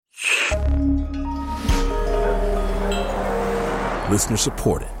Listener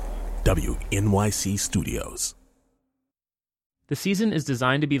supported. WNYC Studios. The season is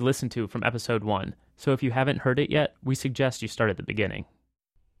designed to be listened to from episode 1, so if you haven't heard it yet, we suggest you start at the beginning.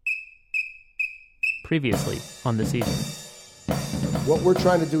 Previously on the season. What we're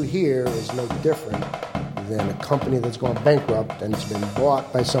trying to do here is no different than a company that's gone bankrupt and it's been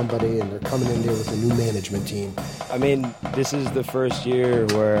bought by somebody and they're coming in there with a new management team. I mean, this is the first year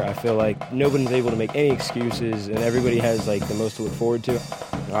where I feel like nobody's able to make any excuses and everybody has like the most to look forward to.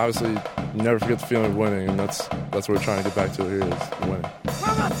 Obviously, you never forget the feeling of winning, and that's what we're trying to get back to here is winning.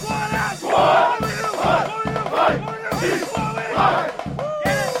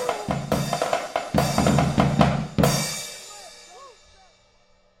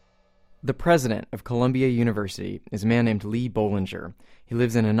 The president of Columbia University is a man named Lee Bollinger. He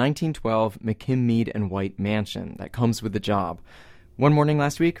lives in a 1912 McKim, Mead & White mansion that comes with the job. One morning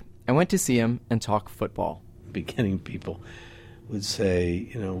last week, I went to see him and talk football. Beginning people would say,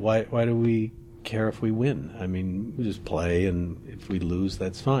 why do we care if we win? I mean, we just play, and if we lose,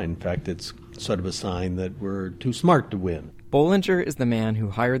 that's fine. In fact, it's sort of a sign that we're too smart to win. Bollinger is the man who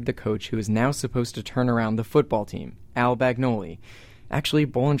hired the coach who is now supposed to turn around the football team, Al Bagnoli. Actually,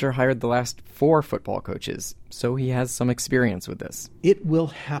 Bollinger hired the last 4 football coaches, so he has some experience with this. It will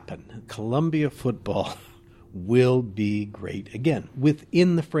happen. Columbia football will be great again,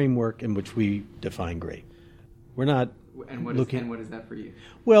 within the framework in which we define great. We're not looking... what is that for you?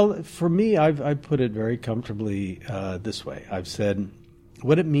 Well, for me, I've put it very comfortably this way. I've said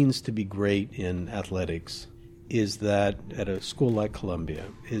what it means to be great in athletics is that at a school like Columbia,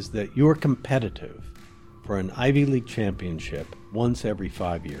 is that you're competitive for an Ivy League championship once every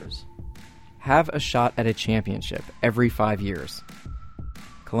 5 years. Have a shot at a championship every 5 years.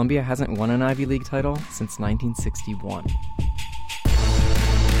 Columbia hasn't won an Ivy League title since 1961.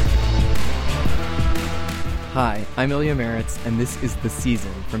 Hi, I'm Ilya Meritz, and this is The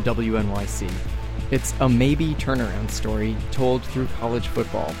Season from WNYC. It's a maybe turnaround story told through college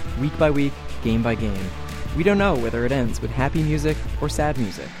football, week by week, game by game. We don't know whether it ends with happy music or sad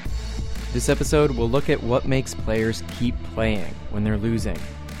music. This episode will look at what makes players keep playing when they're losing,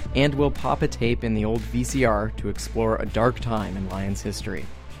 and we'll pop a tape in the old VCR to explore a dark time in Lions history.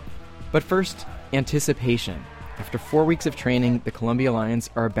 But first, anticipation. After 4 weeks of training, the Columbia Lions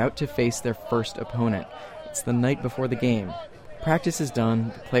are about to face their first opponent. It's the night before the game. Practice is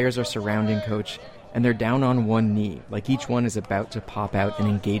done, the players are surrounding Coach, and they're down on one knee, like each one is about to pop out an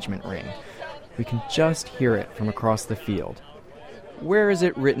engagement ring. We can just hear it from across the field. Where is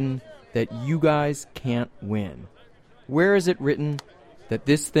it written that you guys can't win? Where is it written that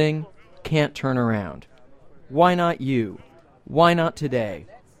this thing can't turn around? Why not you? Why not today?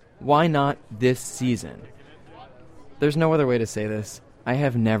 Why not this season? There's no other way to say this. I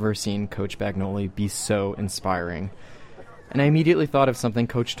have never seen Coach Bagnoli be so inspiring. And I immediately thought of something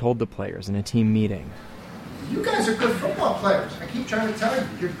Coach told the players in a team meeting. You guys are good football players. I keep trying to tell you,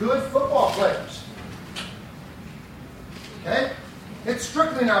 you're good football players. Okay? It's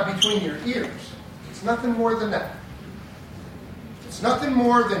strictly now between your ears. It's nothing more than that. It's nothing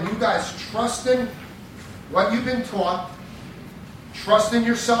more than you guys trusting what you've been taught, trusting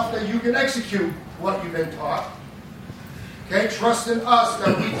yourself that you can execute what you've been taught, okay? Trusting us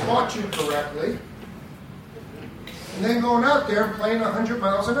that we taught you correctly, and then going out there and playing 100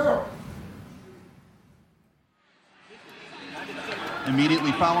 miles an hour.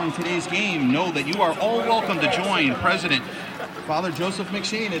 Immediately following today's game, know that you are all welcome to join President Father Joseph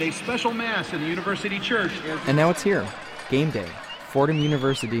McShane at a special mass in the University Church. And now it's here, game day, Fordham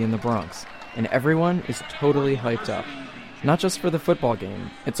University in the Bronx, and everyone is totally hyped up. Not just for the football game,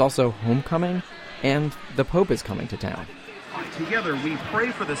 it's also homecoming, and the Pope is coming to town. Together we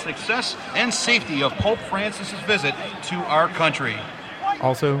pray for the success and safety of Pope Francis's visit to our country.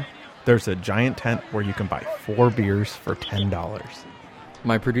 Also, there's a giant tent where you can buy 4 beers for $10.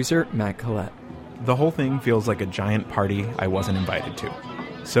 My producer, Matt Collette. The whole thing feels like a giant party I wasn't invited to.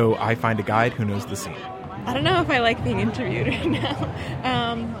 So I find a guide who knows the scene. I don't know if I like being interviewed right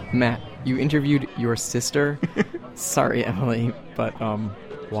now. Matt, you interviewed your sister? Sorry, Emily, but,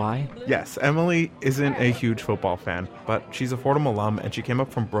 why? Yes, Emily isn't a huge football fan, but she's a Fordham alum and she came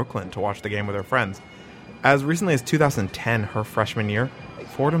up from Brooklyn to watch the game with her friends. As recently as 2010, her freshman year,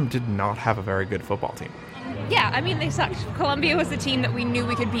 Fordham did not have a very good football team. Yeah, I mean, they sucked. Columbia was the team that we knew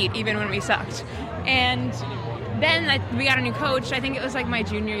we could beat even when we sucked. And then we got a new coach. I think it was like my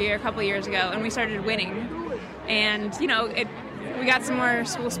junior year, a couple years ago, and we started winning. And, we got some more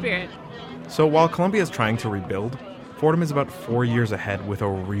school spirit. So while Columbia is trying to rebuild, Fordham is about 4 years ahead with a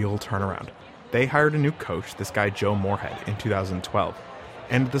real turnaround. They hired a new coach, this guy Joe Moorhead, in 2012,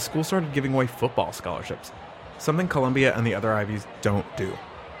 and the school started giving away football scholarships. something Columbia and the other Ivies don't do.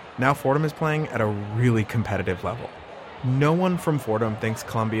 Now Fordham is playing at a really competitive level. No one from Fordham thinks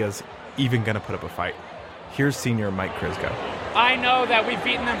Columbia's even going to put up a fight. Here's senior Mike Krizko. I know that we've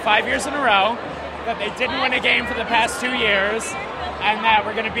beaten them 5 years in a row, that they didn't win a game for the past 2 years, and that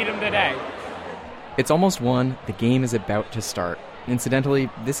we're going to beat them today. It's almost 1. The game is about to start. Incidentally,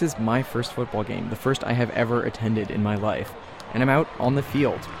 this is my first football game, the first I have ever attended in my life. And I'm out on the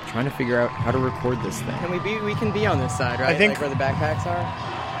field, trying to figure out how to record this thing. We can be on this side, right? I think, like where the backpacks are?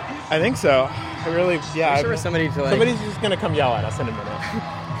 I think so. I'm sure somebody's just going to come yell at us in a minute.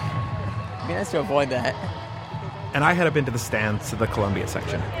 It'd be nice to avoid that. And I head up into the stands to the Columbia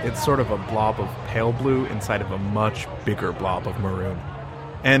section. It's sort of a blob of pale blue inside of a much bigger blob of maroon.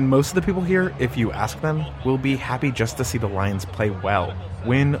 And most of the people here, if you ask them, will be happy just to see the Lions play well,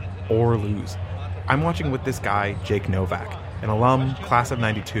 win or lose. I'm watching with this guy, Jake Novak, an alum, class of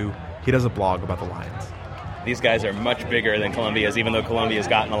 92. He does a blog about the Lions. These guys are much bigger than Columbia's, even though Columbia's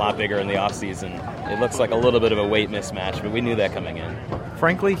gotten a lot bigger in the offseason. It looks like a little bit of a weight mismatch, but we knew that coming in.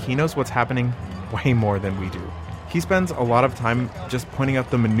 Frankly, he knows what's happening way more than we do. He spends a lot of time just pointing out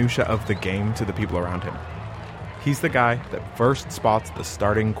the minutia of the game to the people around him. He's the guy that first spots the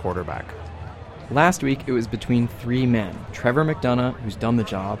starting quarterback. Last week, it was between 3 men. Trevor McDonough, who's done the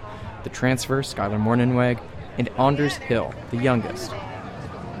job, the transfer, Skylar Mornhinweg, and Anders Hill, the youngest.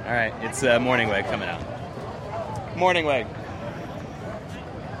 All right, it's Mornhinweg coming out. Mornhinweg.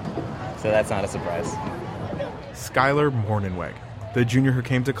 So that's not a surprise. Skylar Mornhinweg, the junior who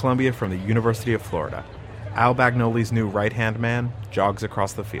came to Columbia from the University of Florida. Al Bagnoli's new right-hand man jogs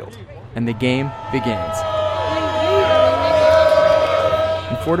across the field. And the game begins.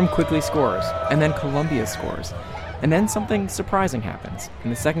 And Fordham quickly scores, and then Columbia scores. And then something surprising happens. In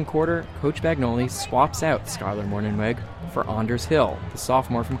the second quarter, Coach Bagnoli swaps out Skylar Mornhinweg for Anders Hill, the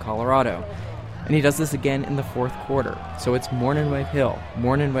sophomore from Colorado. And he does this again in the fourth quarter. So it's Mornhinweg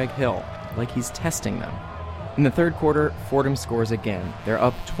Hill, like he's testing them. In the third quarter, Fordham scores again. They're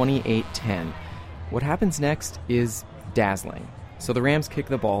up 28-10. What happens next is dazzling. So the Rams kick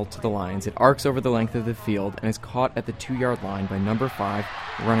the ball to the Lions. It arcs over the length of the field and is caught at the 2-yard line by number 5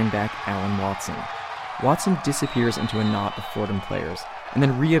 running back Alan Watson. Watson disappears into a knot of Fordham players and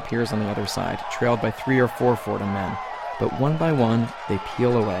then reappears on the other side, trailed by 3 or 4 Fordham men. But one by one, they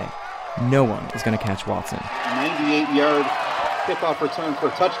peel away. No one is going to catch Watson. 98-yard kickoff return for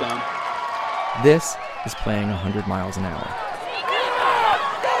a touchdown. This is playing 100 miles an hour.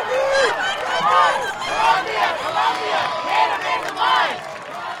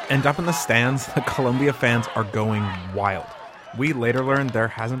 And up in the stands, the Columbia fans are going wild. We later learned there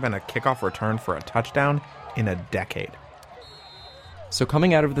hasn't been a kickoff return for a touchdown in a decade. So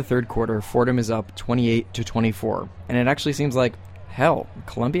coming out of the third quarter, Fordham is up 28-24, and it actually seems like, hell,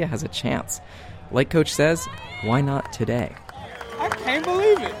 Columbia has a chance. Like Coach says, why not today? I can't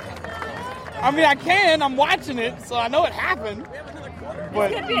believe it. I mean, I can. I'm watching it, so I know it happened.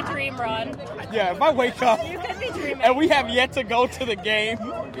 But It could be a dream run. Yeah, if I wake up You could be dreaming. and we have yet to go to the game,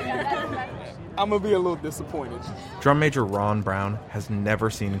 I'm going to be a little disappointed. Drum Major Ron Brown has never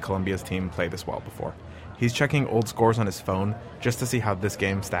seen Columbia's team play this well before. He's checking old scores on his phone just to see how this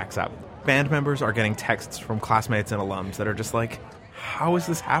game stacks up. Band members are getting texts from classmates and alums that are just like, how is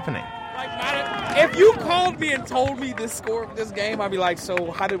this happening? If you called me and told me this score of this game, I'd be like,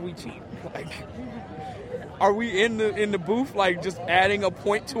 so how did we cheat? Like, are we in the booth, like, just adding a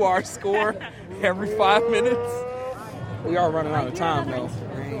point to our score every 5 minutes? We are running out of time, though.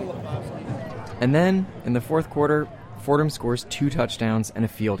 And then, in the fourth quarter, Fordham scores 2 touchdowns and a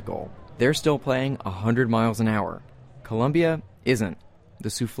field goal. They're still playing 100 miles an hour. Columbia isn't. The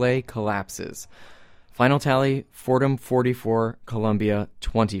souffle collapses. Final tally, Fordham 44, Columbia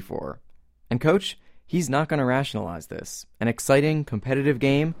 24. And Coach, he's not going to rationalize this. An exciting, competitive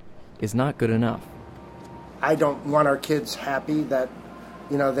game is not good enough. I don't want our kids happy that,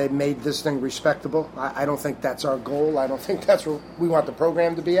 they made this thing respectable. I don't think that's our goal. I don't think that's where we want the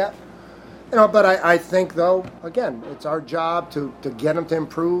program to be at. But I think, though, again, it's our job to get them to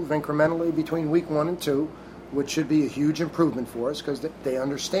improve incrementally between week 1 and 2, which should be a huge improvement for us because they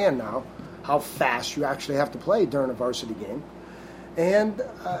understand now how fast you actually have to play during a varsity game. And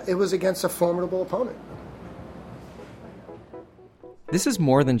it was against a formidable opponent. This is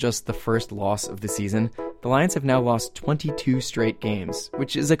more than just the first loss of the season. The Lions have now lost 22 straight games,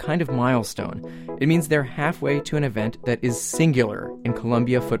 which is a kind of milestone. It means they're halfway to an event that is singular in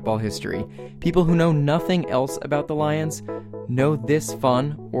Columbia football history. People who know nothing else about the Lions know this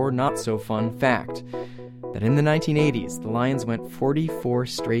fun or not so fun fact. That in the 1980s, the Lions went 44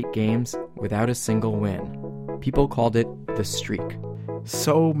 straight games without a single win. People called it the streak.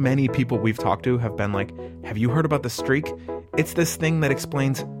 So many people we've talked to have been like, have you heard about the streak? It's this thing that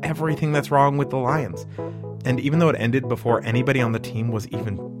explains everything that's wrong with the Lions. And even though it ended before anybody on the team was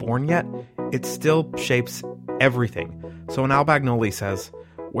even born yet, it still shapes everything. So when Al Bagnoli says,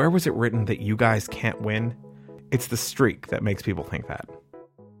 where was it written that you guys can't win? It's the streak that makes people think that.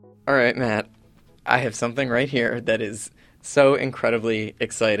 All right, Matt, I have something right here that is so incredibly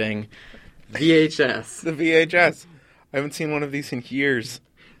exciting. VHS. The VHS. I haven't seen one of these in years.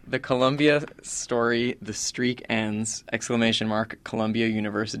 The Columbia story, the streak ends, ! Columbia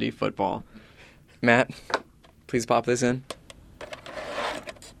University football. Matt, please pop this in.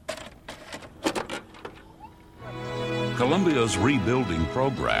 Columbia's rebuilding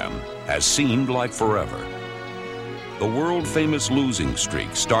program has seemed like forever. The world-famous losing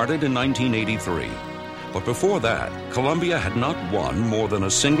streak started in 1983. But before that, Columbia had not won more than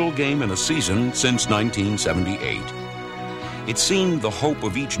a single game in a season since 1978. It seemed the hope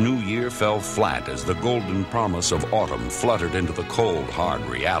of each new year fell flat as the golden promise of autumn fluttered into the cold, hard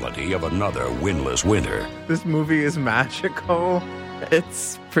reality of another winless winter. This movie is magical.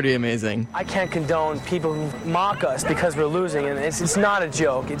 It's pretty amazing. I can't condone people who mock us because we're losing, and it's not a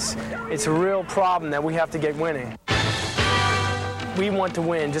joke. It's a real problem that we have to get winning. We want to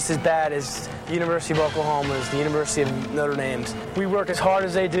win just as bad as the University of Oklahoma's, the University of Notre Dame's. We work as hard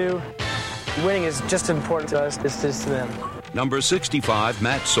as they do. Winning is just as important to us as it is to them. Number 65,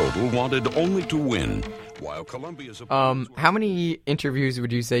 Matt Sodal, wanted only to win, while Columbia's... How many interviews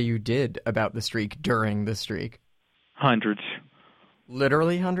would you say you did about the streak during the streak? Hundreds.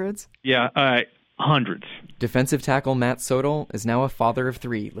 Literally hundreds? Yeah, hundreds. Defensive tackle Matt Sodal is now a father of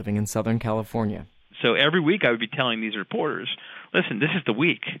 3 living in Southern California. So every week I would be telling these reporters, listen, this is the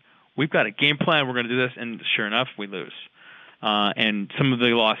week. We've got a game plan. We're going to do this. And sure enough, we lose. And some of the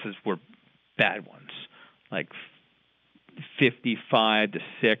losses were bad ones, like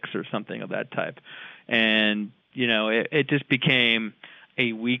 55-6 or something of that type. And, you know, it just became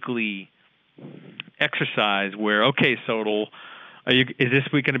a weekly exercise where, okay, Sodal, is this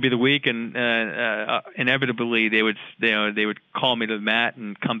week going to be the week? And inevitably they would call me to the mat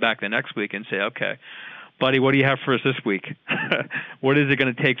and come back the next week and say, okay, buddy, what do you have for us this week? What is it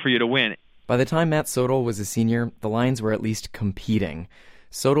going to take for you to win? By the time Matt Sodal was a senior, the Lions were at least competing.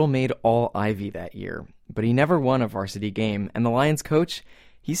 Sodal made All-Ivy that year, but he never won a varsity game, and the Lions coach,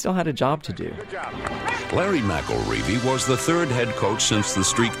 he still had a job to do. Larry McElreavy was the 3rd head coach since the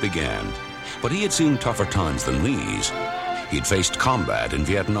streak began, but he had seen tougher times than these. He'd faced combat in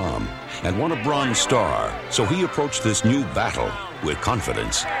Vietnam and won a Bronze Star, so he approached this new battle with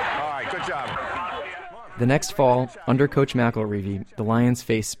confidence. All right, good job. The next fall, under Coach McElreavy, the Lions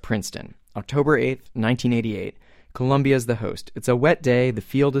face Princeton. October 8th, 1988. Columbia's the host. It's a wet day, the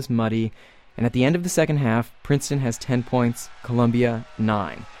field is muddy, and at the end of the second half, Princeton has 10 points, Columbia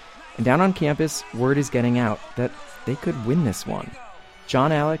 9. And down on campus, word is getting out that they could win this one.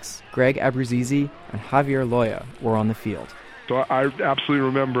 John Alex, Greg Abruzzese, and Javier Loya were on the field. So I absolutely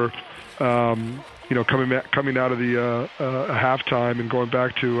remember, coming out of the halftime and going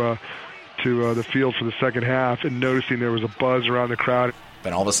back to the field for the second half and noticing there was a buzz around the crowd.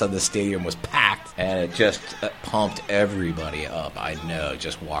 And all of a sudden the stadium was packed, and it just pumped everybody up. I know,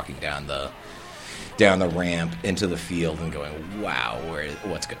 just walking down the ramp into the field and going, "Wow,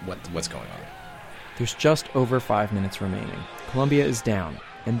 what's going on?" There's just over 5 minutes remaining. Columbia is down,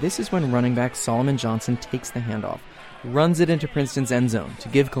 and this is when running back Solomon Johnson takes the handoff, runs it into Princeton's end zone to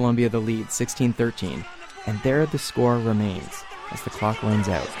give Columbia the lead, 16-13, and there the score remains as the clock runs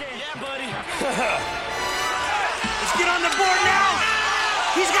out. Yeah, buddy. Let's get on the board now.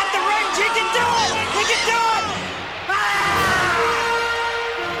 He's got the range. He can do it. He can do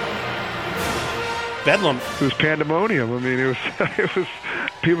it. Bedlam. It was pandemonium. I mean, it was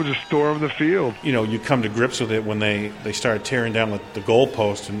people just stormed the field. You know, you come to grips with it when they started tearing down the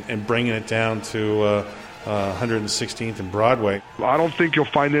goalpost and bringing it down to 116th and Broadway. I don't think you'll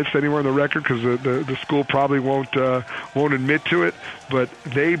find this anywhere in the record because the school probably won't admit to it. But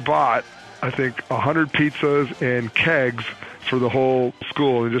they bought, I think, 100 pizzas and kegs for the whole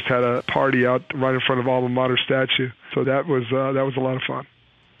school and just had a party out right in front of Alma Mater statue. So that was a lot of fun.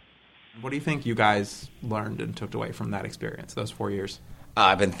 What do you think you guys learned and took away from that experience, those 4 years?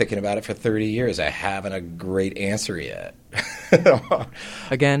 I've been thinking about it for 30 years. I haven't a great answer yet.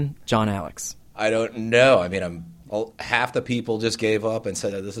 Again, John Alex. I don't know. I mean, half the people just gave up and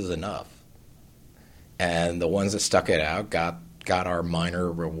said that this is enough. And the ones that stuck it out got our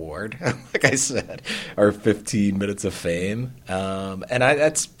minor reward, like I said, our 15 minutes of fame. And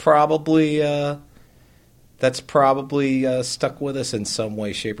that's probably stuck with us in some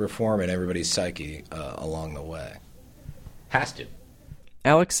way, shape, or form in everybody's psyche along the way. Has to.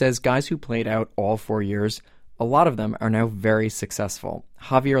 Alex says guys who played out all 4 years, a lot of them are now very successful.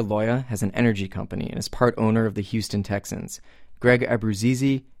 Javier Loya has an energy company and is part owner of the Houston Texans. Greg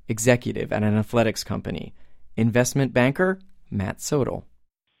Abruzzese, executive at an athletics company. Investment banker, Matt Sodal.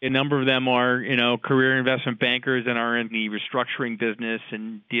 A number of them are, career investment bankers and are in the restructuring business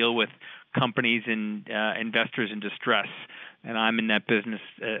and deal with companies and investors in distress. And I'm in that business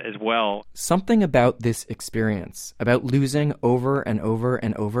as well. Something about this experience, about losing over and over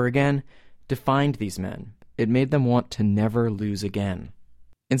and over again, defined these men. It made them want to never lose again.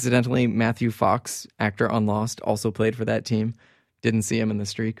 Incidentally, Matthew Fox, actor on Lost, also played for that team. Didn't see him in The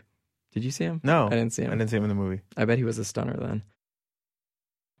Streak. Did you see him? No. I didn't see him. I didn't see him in the movie. I bet he was a stunner then.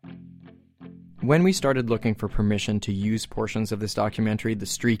 When we started looking for permission to use portions of this documentary, The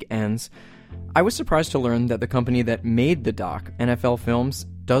Streak Ends, I was surprised to learn that the company that made the doc, NFL Films,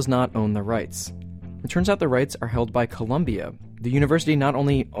 does not own the rights. It turns out the rights are held by Columbia. The university not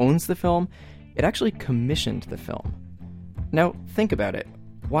only owns the film, it actually commissioned the film. Now, think about it.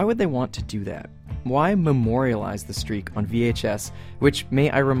 Why would they want to do that? Why memorialize the streak on VHS, which,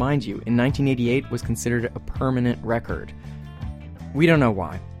 may I remind you, in 1988 was considered a permanent record? We don't know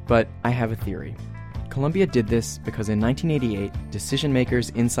why, but I have a theory. Columbia did this because in 1988, decision makers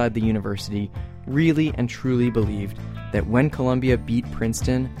inside the university really and truly believed that when Columbia beat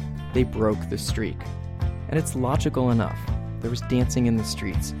Princeton, they broke the streak. And it's logical enough. There was dancing in the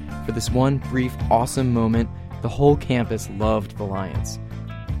streets. For this one brief, awesome moment, the whole campus loved the Lions.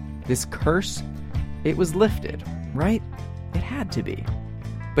 This curse, it was lifted, right? It had to be.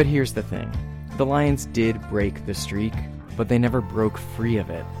 But here's the thing. The Lions did break the streak, but they never broke free of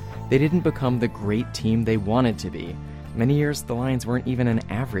it. They didn't become the great team they wanted to be. Many years, the Lions weren't even an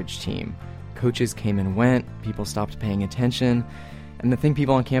average team. Coaches came and went, people stopped paying attention, and the thing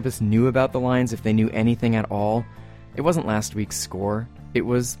people on campus knew about the Lions, if they knew anything at all, it wasn't last week's score, it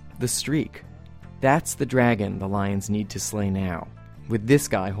was the streak. That's the dragon the Lions need to slay now, with this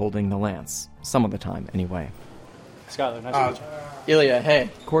guy holding the lance, some of the time anyway. Skyler, nice to meet you. Ilya, hey.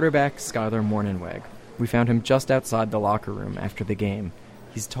 Quarterback Skyler Mornhinweg. We found him just outside the locker room after the game.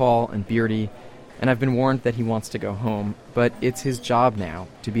 He's tall and beardy, and I've been warned that he wants to go home, but it's his job now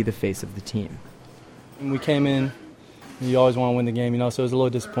to be the face of the team. We came in, you always want to win the game, so it was a little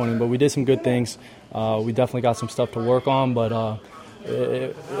disappointing, but we did some good things. We definitely got some stuff to work on, but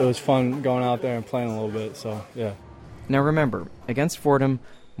it was fun going out there and playing a little bit, so yeah. Now remember, against Fordham,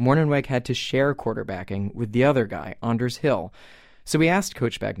 Mornhinweg had to share quarterbacking with the other guy, Anders Hill. So we asked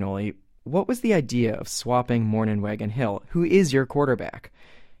Coach Bagnoli, what was the idea of swapping Mornhinweg and Hill? Who is your quarterback?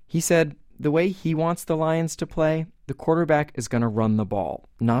 He said, the way he wants the Lions to play, the quarterback is going to run the ball,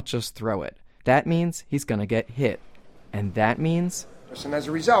 not just throw it. That means he's going to get hit. And that means... And as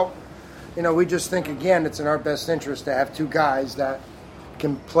a result, we just think, again, it's in our best interest to have two guys that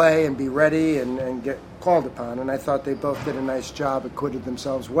can play and be ready and get called upon. And I thought they both did a nice job, acquitted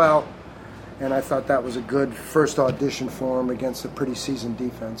themselves well. And I thought that was a good first audition for them against a pretty seasoned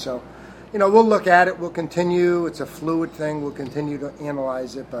defense. So, we'll look at it. We'll continue. It's a fluid thing. We'll continue to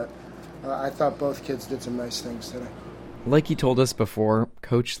analyze it. But I thought both kids did some nice things today. Like he told us before,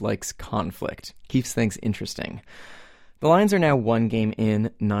 Coach likes conflict, keeps things interesting. The Lions are now 1 game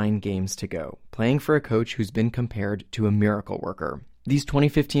in, 9 games to go, playing for a coach who's been compared to a miracle worker. These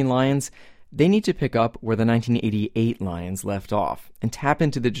 2015 Lions, they need to pick up where the 1988 Lions left off and tap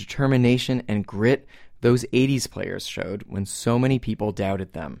into the determination and grit those 80s players showed when so many people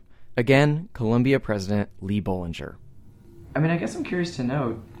doubted them. Again, Columbia president Lee Bollinger. I guess I'm curious to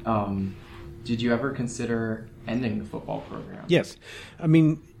know, did you ever consider ending the football program? Yes.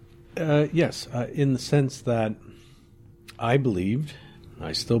 Yes, in the sense that I believed,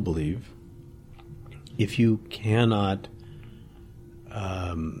 I still believe, if you cannot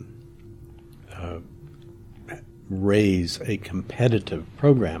raise a competitive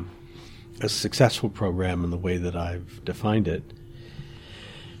program, a successful program in the way that I've defined it,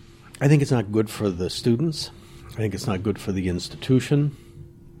 I think it's not good for the students. I think it's not good for the institution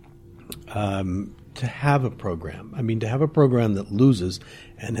to have a program. To have a program that loses,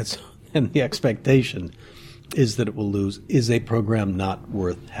 and the expectation is that it will lose, is a program not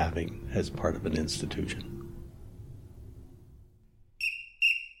worth having as part of an institution.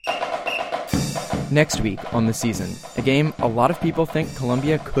 Next week on The Season, a game a lot of people think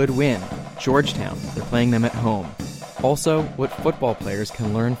Columbia could win. Georgetown. They're playing them at home. Also, what football players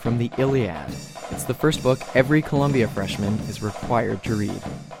can learn from the Iliad. It's the first book every Columbia freshman is required to read.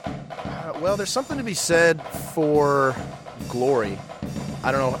 Well, there's something to be said for glory.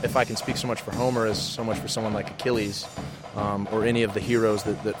 I don't know if I can speak so much for Homer as so much for someone like Achilles. or any of the heroes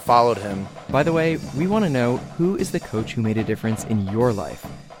that followed him. By the way, we want to know, who is the coach who made a difference in your life?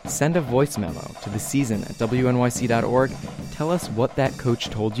 Send a voice memo to theseason@wnyc.org. Tell us what that coach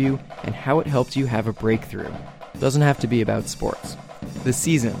told you and how it helped you have a breakthrough. Doesn't have to be about sports. The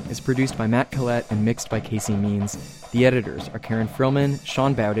Season is produced by Matt Collette and mixed by Casey Means. The editors are Karen Frillman,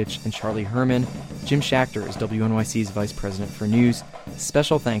 Sean Bowditch, and Charlie Herman. Jim Schachter is WNYC's Vice President for News.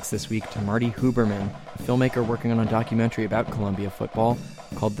 Special thanks this week to Marty Huberman, a filmmaker working on a documentary about Columbia football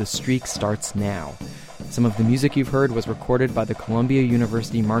called The Streak Starts Now. Some of the music you've heard was recorded by the Columbia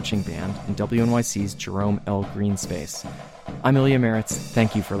University Marching Band in WNYC's Jerome L. Greenspace. I'm Ilya Meritz.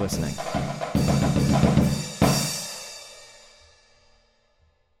 Thank you for listening.